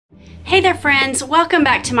Hey there friends, welcome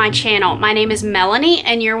back to my channel. My name is Melanie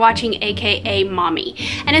and you're watching akaMommy.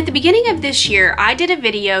 And at the beginning of this year, I did a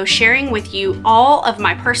video sharing with you all of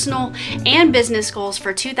my personal and business goals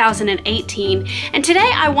for 2018. And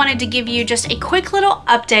today I wanted to give you just a quick little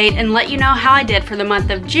update and let you know how I did for the month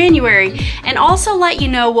of January, and also let you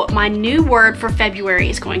know what my new word for February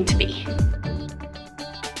is going to be.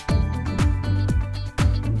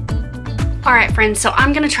 All right, friends, so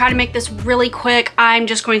I'm gonna try to make this really quick. I'm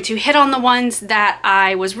just going to hit on the ones that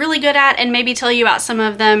I was really good at and maybe tell you about some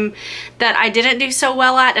of them that I didn't do so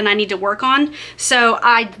well at and I need to work on. So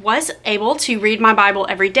I was able to read my Bible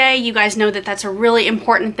every day. You guys know that that's a really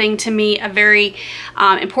important thing to me, a very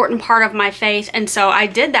important part of my faith. And so I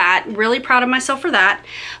did that, really proud of myself for that.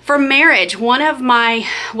 For marriage, one of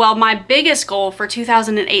my biggest goal for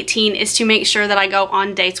 2018 is to make sure that I go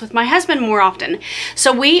on dates with my husband more often.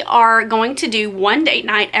 So we are going to do one date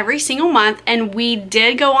night every single month, and we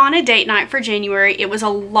did go on a date night for January. It was a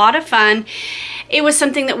lot of fun. It was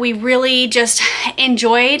something that we really just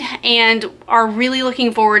enjoyed and are really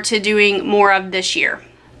looking forward to doing more of this year.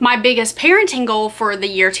 My biggest parenting goal for the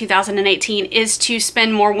year 2018 is to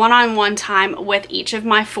spend more one-on-one time with each of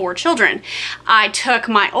my 4 children. I took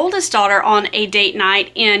my oldest daughter on a date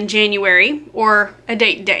night in January, or a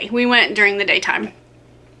date day. We went during the daytime.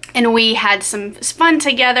 And we had some fun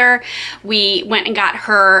together. We went and got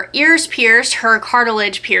her ears pierced, her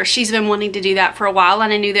cartilage pierced. She's been wanting to do that for a while,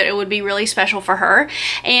 and I knew that it would be really special for her.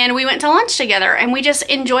 And we went to lunch together, and we just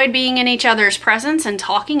enjoyed being in each other's presence and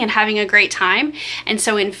talking and having a great time. And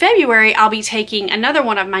so in February, I'll be taking another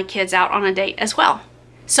one of my kids out on a date as well.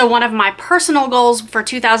 So one of my personal goals for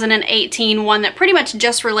 2018, one that pretty much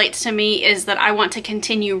just relates to me, is that I want to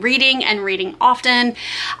continue reading and reading often.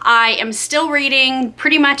 I am still reading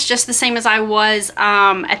pretty much just the same as I was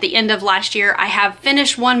at the end of last year. I have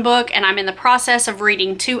finished one book and I'm in the process of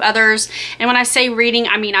reading 2 others. And when I say reading,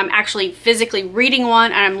 I mean I'm actually physically reading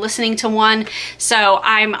one and I'm listening to one. So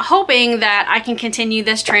I'm hoping that I can continue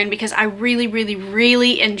this trend because I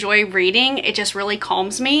really enjoy reading. It just really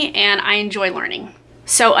calms me and I enjoy learning.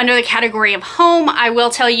 So under the category of home, I will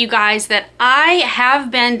tell you guys that I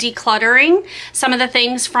have been decluttering some of the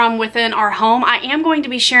things from within our home. I am going to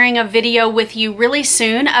be sharing a video with you really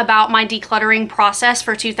soon about my decluttering process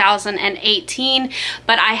for 2018,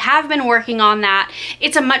 but I have been working on that.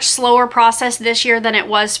 It's a much slower process this year than it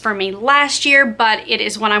was for me last year, but it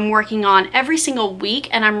is what I'm working on every single week,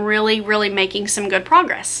 and I'm really making some good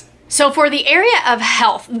progress. So for the area of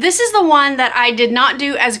health, this is the one that I did not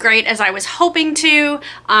do as great as I was hoping to.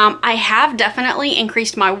 I have definitely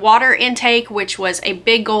increased my water intake, which was a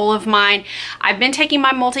big goal of mine. I've been taking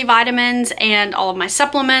my multivitamins and all of my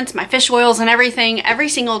supplements, my fish oils and everything every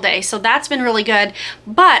single day. So that's been really good.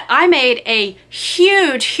 But I made a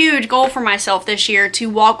huge goal for myself this year to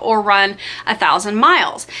walk or run 1,000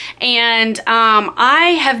 miles. And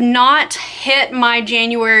I have not hit my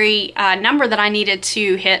January number that I needed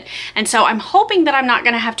to hit. And so I'm hoping that I'm not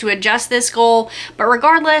going to have to adjust this goal, but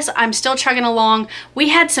regardless, I'm still chugging along. We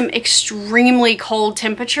had some extremely cold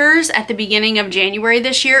temperatures at the beginning of January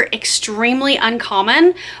this year, extremely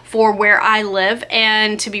uncommon for where I live.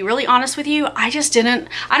 And to be really honest with you, I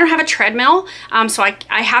don't have a treadmill, so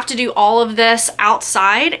I have to do all of this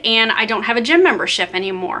outside, and I don't have a gym membership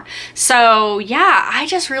anymore. So yeah, I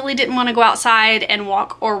just really didn't want to go outside and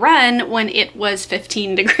walk or run when it was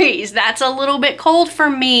 15 degrees. That's a little bit cold for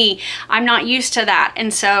me. I'm not used to that.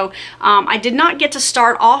 And so I did not get to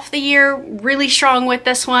start off the year really strong with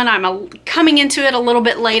this one. I'm coming into it a little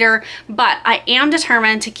bit later, but I am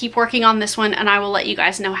determined to keep working on this one, and I will let you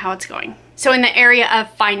guys know how it's going. So in the area of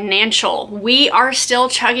financial, we are still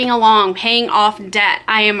chugging along, paying off debt.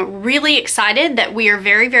 I am really excited that we are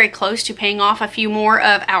very close to paying off a few more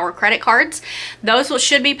of our credit cards. Those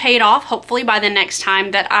should be paid off hopefully by the next time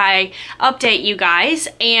that I update you guys,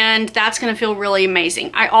 and that's gonna feel really amazing.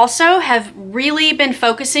 I also have really been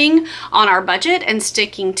focusing on our budget and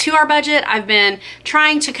sticking to our budget. I've been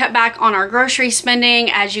trying to cut back on our grocery spending.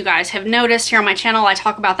 As you guys have noticed here on my channel, I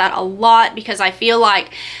talk about that a lot because I feel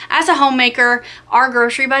like as a homemaker, our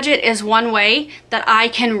grocery budget is one way that I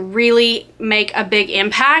can really make a big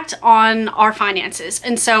impact on our finances.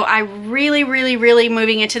 And so I really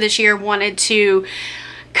moving into this year wanted to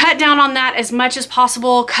cut down on that as much as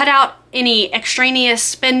possible, cut out any extraneous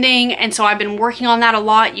spending, and so I've been working on that a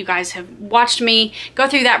lot. You guys have watched me go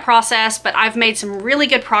through that process, but I've made some really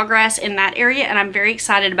good progress in that area and I'm very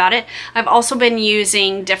excited about it. I've also been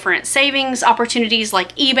using different savings opportunities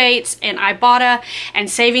like Ebates and Ibotta and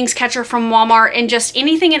Savings Catcher from Walmart, and just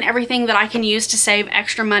anything and everything that I can use to save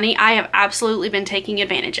extra money, I have absolutely been taking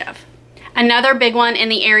advantage of. Another big one in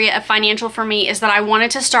the area of financial for me is that I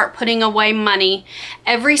wanted to start putting away money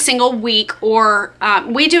every single week, or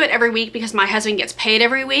we do it every week because my husband gets paid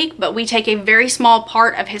every week, but we take a very small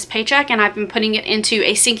part of his paycheck and I've been putting it into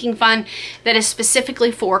a sinking fund that is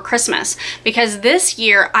specifically for Christmas, because this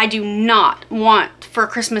year I do not want for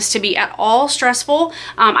Christmas to be at all stressful.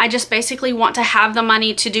 I just basically want to have the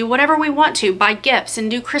money to do whatever we want to, buy gifts and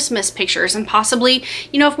do Christmas pictures, and possibly,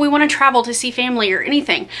 you know, if we want to travel to see family or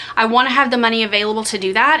anything, I want to have the money available to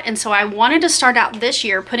do that. And so I wanted to start out this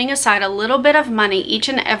year putting aside a little bit of money each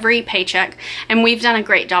and every paycheck, and we've done a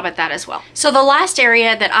great job at that as well. So the last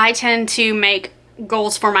area that I tend to make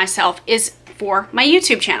goals for myself is for my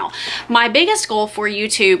YouTube channel. My biggest goal for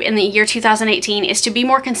YouTube in the year 2018 is to be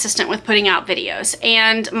more consistent with putting out videos.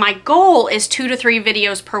 And my goal is 2 to 3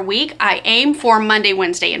 videos per week. I aim for Monday,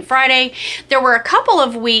 Wednesday, and Friday. There were a couple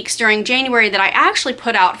of weeks during January that I actually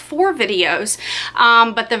put out 4 videos.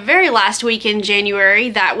 But the very last week in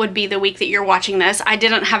January, that would be the week that you're watching this, I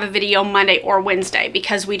didn't have a video Monday or Wednesday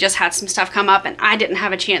because we just had some stuff come up and I didn't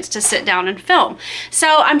have a chance to sit down and film.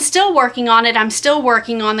 So I'm still working on it. I'm still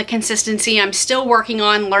working on the consistency. I'm still working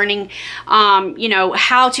on learning, you know,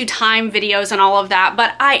 how to time videos and all of that.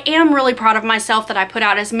 But I am really proud of myself that I put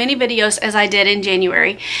out as many videos as I did in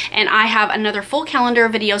January. And I have another full calendar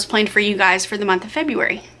of videos planned for you guys for the month of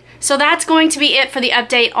February. So that's going to be it for the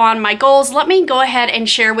update on my goals. Let me go ahead and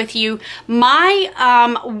share with you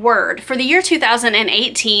my word for the year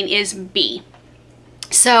 2018 is be.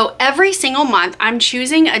 So every single month, I'm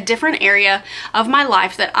choosing a different area of my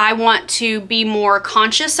life that I want to be more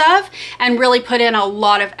conscious of and really put in a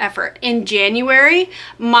lot of effort. In January,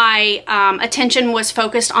 my attention was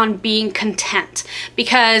focused on being content,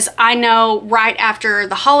 because I know right after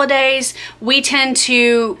the holidays, we tend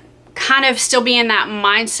to kind of still be in that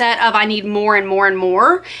mindset of I need more and more and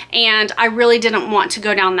more, and I really didn't want to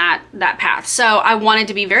go down that path. So I wanted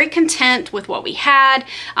to be very content with what we had,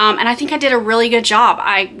 and I think I did a really good job.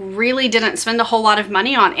 I really didn't spend a whole lot of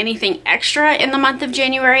money on anything extra in the month of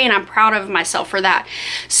January, and I'm proud of myself for that.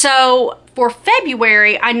 So for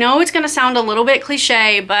February, I know it's going to sound a little bit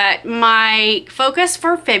cliche, but my focus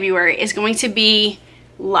for February is going to be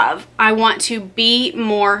love. I want to be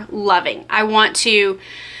more loving. I want to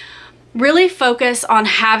really focus on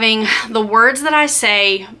having the words that I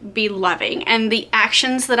say be loving and the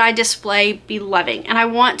actions that I display be loving. And I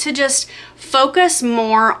want to just focus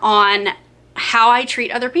more on how I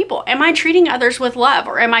treat other people. Am I treating others with love,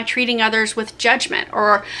 or am I treating others with judgment,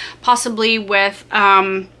 or possibly with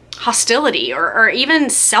hostility, or even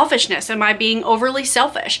selfishness? Am I being overly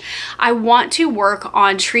selfish? I want to work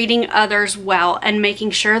on treating others well and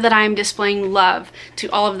making sure that I am displaying love to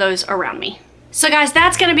all of those around me. So guys,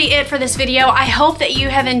 that's going to be it for this video. I hope that you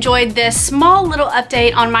have enjoyed this small little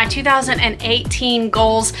update on my 2018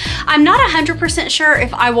 goals. I'm not 100% sure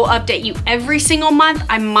if I will update you every single month.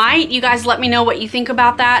 I might. You guys let me know what you think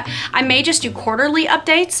about that. I may just do quarterly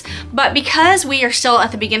updates, but because we are still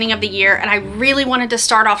at the beginning of the year and I really wanted to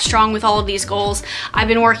start off strong with all of these goals, I've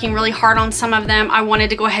been working really hard on some of them. I wanted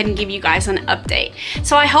to go ahead and give you guys an update.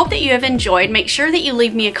 So I hope that you have enjoyed. Make sure that you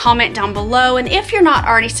leave me a comment down below, and if you're not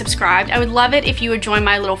already subscribed, I would love it if you would join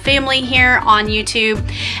my little family here on YouTube.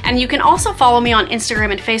 And you can also follow me on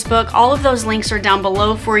Instagram and Facebook. All of those links are down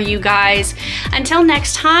below for you guys. Until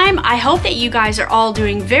next time, I hope that you guys are all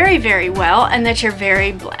doing very, very well and that you're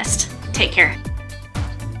very blessed. Take care.